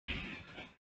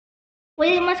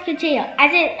We must continue.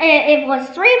 As it was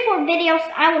 3 or 4 videos,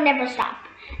 I will never stop.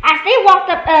 As they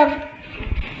walked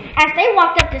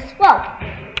up the slope.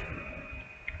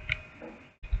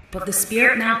 But the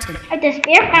Spirit Mountain.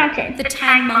 The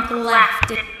Tang monk laughed.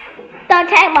 The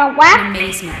Tang monk laughed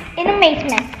in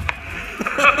amazement.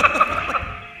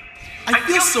 I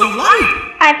feel so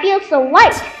light. I feel so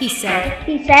light, he said.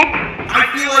 I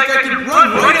feel like I could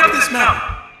run right up this mountain.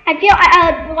 I feel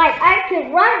like I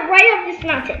could run right up this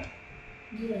mountain.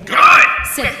 Good,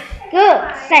 said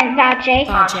Bajie.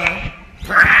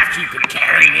 Perhaps you could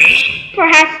carry me.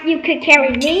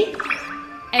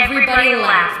 Everybody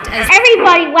laughed as they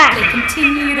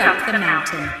continued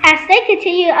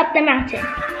up the mountain.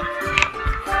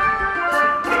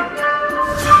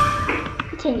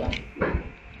 Continue.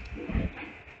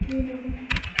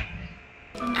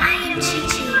 I am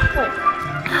Chi-Chi.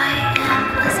 I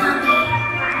am a zombie.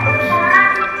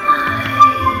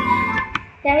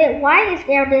 Why is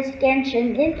there this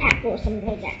Genshin Impact or something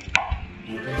like that?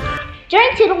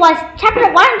 Journey to the West,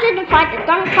 Chapter 105, The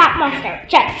Thunderclap Monster.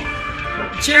 Check.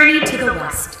 Journey to the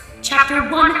West, Chapter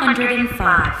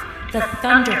 105, The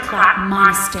Thunderclap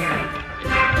Monastery.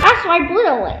 That's why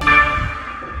Buddha went.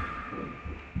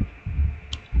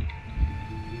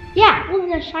 Yeah, look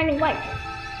at the shining white.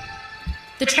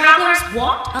 The travelers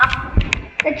walked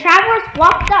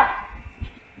up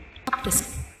the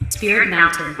Spirit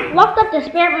Mountain. The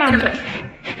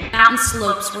mountain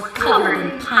slopes were covered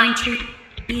in pine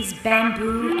trees,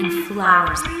 bamboo, and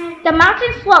flowers. The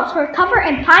mountain slopes were covered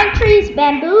in pine trees,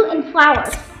 bamboo, and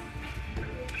flowers.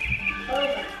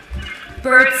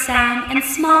 Birds sang and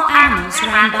small animals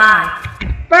ran by.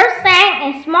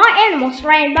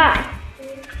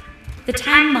 The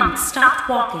Tang monk stopped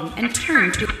walking and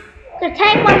turned to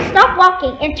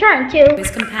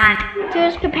his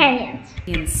companions.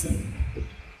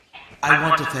 I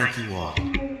want to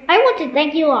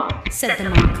thank you all. Said the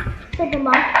monk.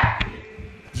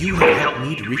 You have helped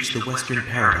me to reach the Western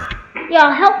Paradise.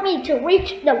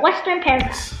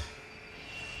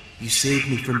 You saved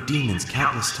me from demons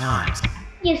countless times.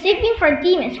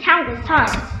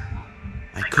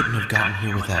 I couldn't have gotten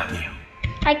here without you.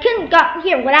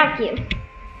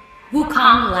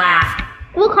 Wukong laughed.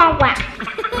 You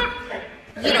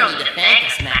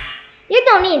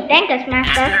don't need to thank us,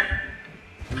 Master.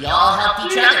 We all helped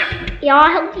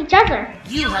each other.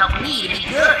 You helped me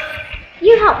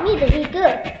to be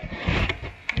good.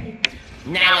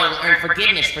 Now I will earn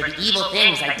forgiveness for the evil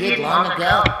things I did long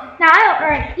ago. Now I will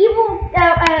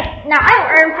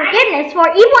earn forgiveness for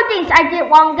evil things I did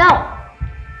long ago.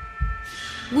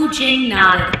 Wu Jing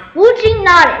nodded.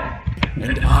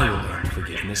 And I will earn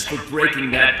forgiveness for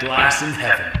breaking that glass in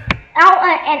heaven.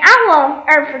 And I will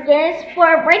earn forgiveness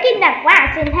for breaking that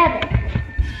glass in heaven.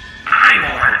 I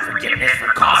will earn forgiveness for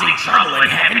causing trouble in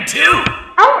heaven too.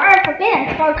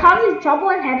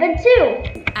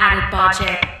 Added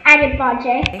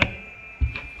Bajie.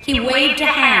 He waved a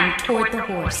hand toward the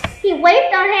horse.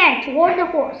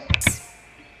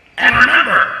 And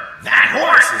remember, that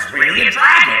horse is really a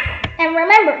dragon.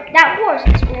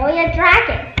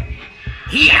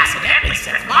 He accidentally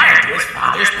set fire to his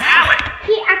father's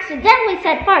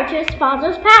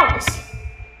palace.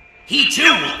 He too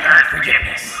will earn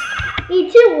forgiveness.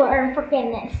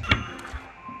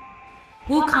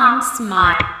 Wukong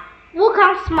smiled.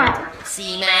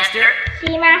 See, Master?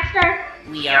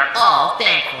 We are all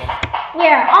thankful.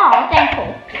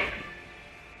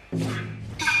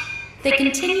 They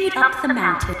continued up the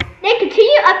mountain.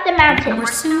 And were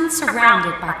soon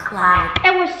surrounded by clouds.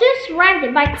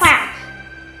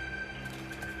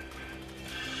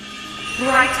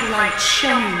 Bright light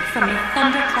shone from the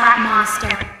Thunderclap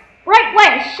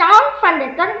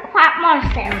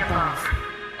Monastery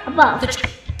above. The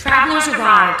travelers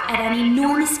arrived at an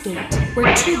enormous gate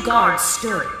where 2 guards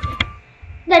stood.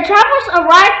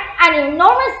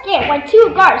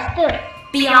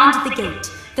 Beyond the gate,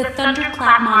 the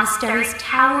Thunderclap Monastery's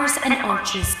towers and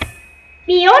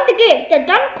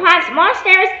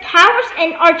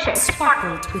arches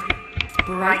sparkled with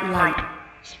bright light.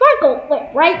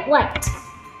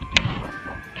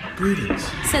 Greetings.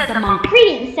 Said the monk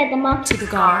to the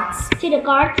guards.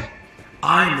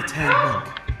 I am the Tang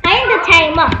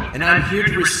monk. And I'm here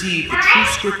to receive the true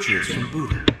scriptures from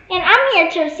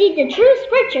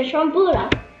Buddha.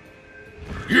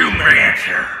 You may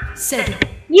answer. Said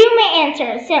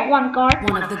one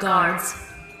of the guards.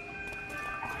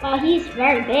 Well, he's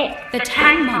very big. The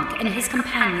Tang monk and his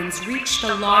companions reached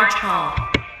a large hall.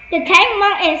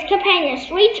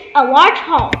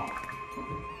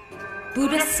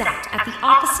 Buddha sat at the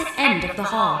opposite end of the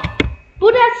hall.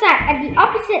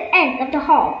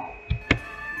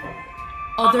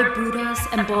 Other Buddhas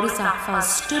and Bodhisattvas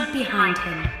stood behind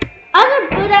him. Other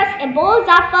Buddhas and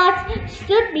Bodhisattvas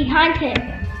stood behind him.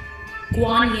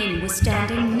 Guan Yin was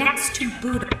standing next to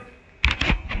Buddha.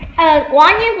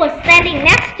 Guan Yin was standing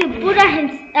next to Buddha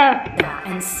himself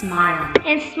and smiling.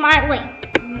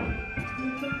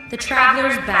 The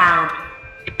travelers bowed.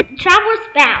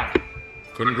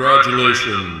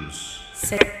 Congratulations,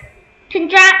 said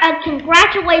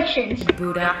congratulations,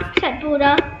 Buddha. said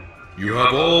Buddha. You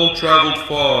have all traveled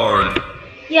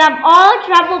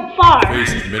far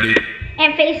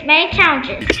and faced many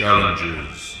challenges.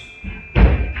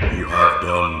 You have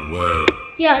done well.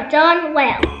 You have done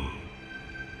well.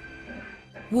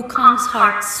 Wukong's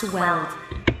heart swelled.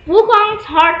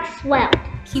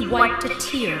 He wiped a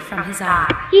tear from his eye.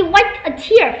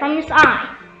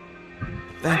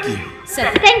 Thank you,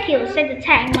 said the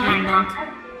Tang monk.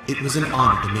 It was an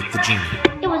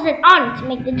honor to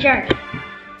make the journey.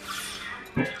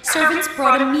 Servants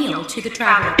brought a meal to the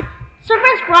travelers.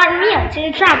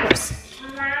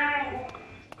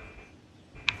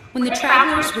 When the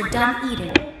travelers were done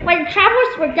eating,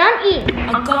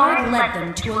 a guard led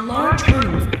them to a large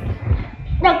room.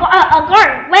 A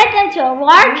guard led them to a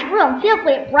large room filled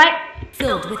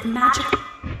with magical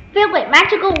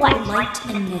light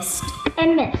and mist.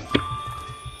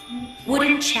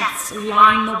 Wooden chests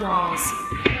lined the walls.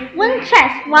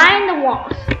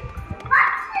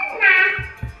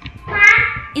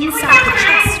 Inside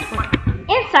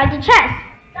the chest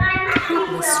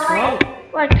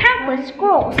were countless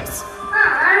scrolls.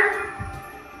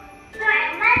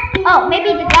 Oh,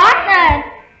 maybe the guard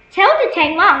tell the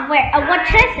Tang monk what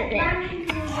chest it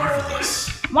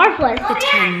is. Marvelous.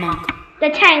 The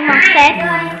Tang monk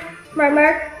said,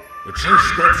 murmured. The true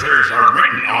scriptures are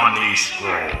written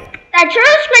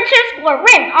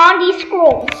on these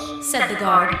scrolls. Said the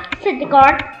guard.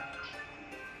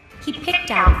 He picked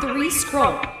out 3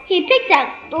 scrolls.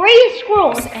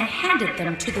 And handed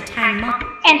them to the Tang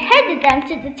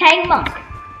monk.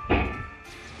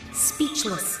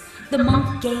 Speechless, the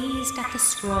monk gazed at the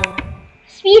scroll.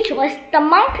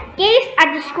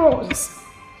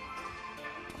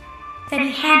 Then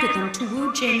he handed them to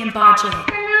Wu Jing and Ba Jie.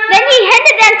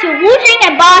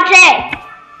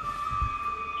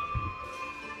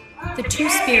 The two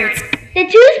spirits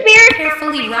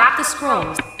carefully wrapped the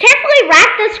scrolls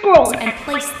and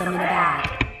placed them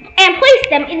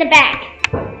in a bag.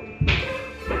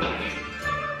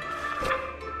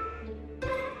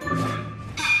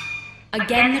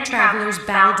 Again the travelers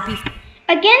bowed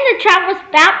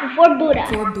before Buddha.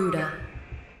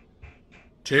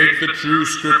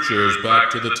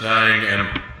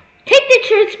 Take the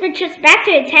true scriptures back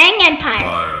to the Tang Empire.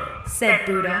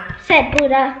 Said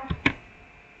Buddha.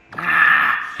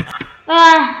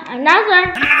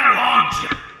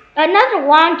 Another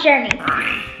long journey.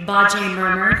 Ba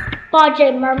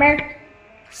Jie murmured.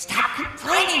 Stop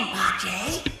complaining,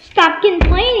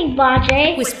 Ba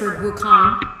Jie. Whispered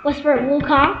Wukong.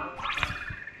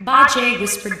 Ba Jie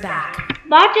whispered back.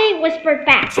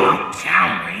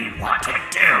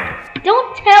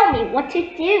 Don't tell me what to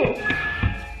do.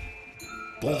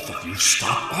 Both of you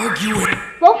stop arguing.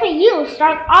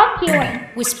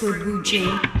 Whispered Wu Jing.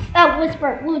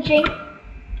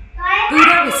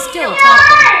 Buddha was still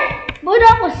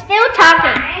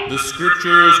talking. The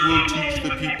scriptures will teach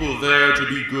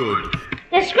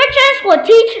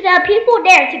the people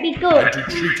there to be good. And to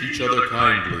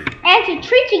And to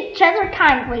treat each other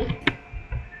kindly.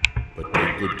 But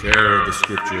take good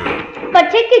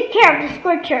care of the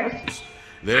scriptures.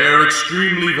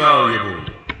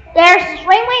 They're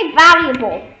extremely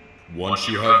valuable.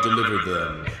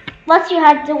 Once you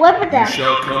have delivered them,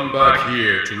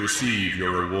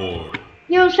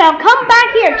 you shall come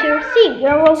back here to receive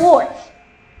your reward. Rewards.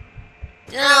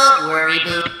 Don't worry,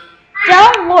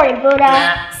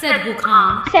 Buddha. Said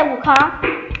Wukong.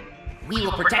 We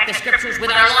will protect the scriptures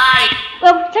with our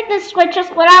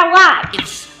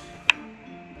lives.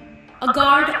 A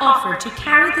guard offered to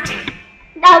carry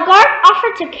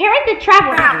the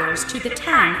travelers to the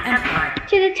Tang Empire.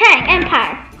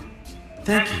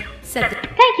 Thank you, said the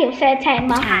Tang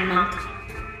monk.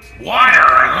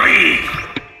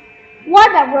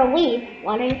 What a relief!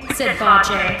 Said Ba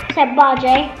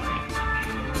Jie.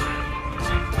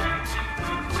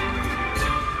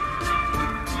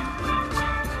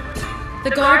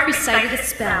 The guard recited a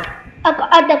spell.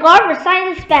 The guard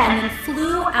recited a spell. And then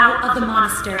flew out of the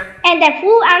monastery.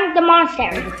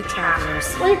 With the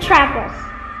travelers.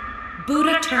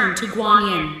 Buddha turned to Guan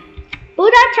Yin.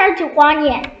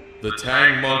 The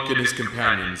Tang monk and his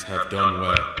companions have done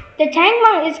well.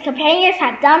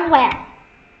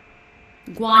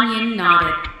 Guan Yin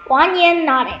nodded.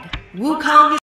 Wukong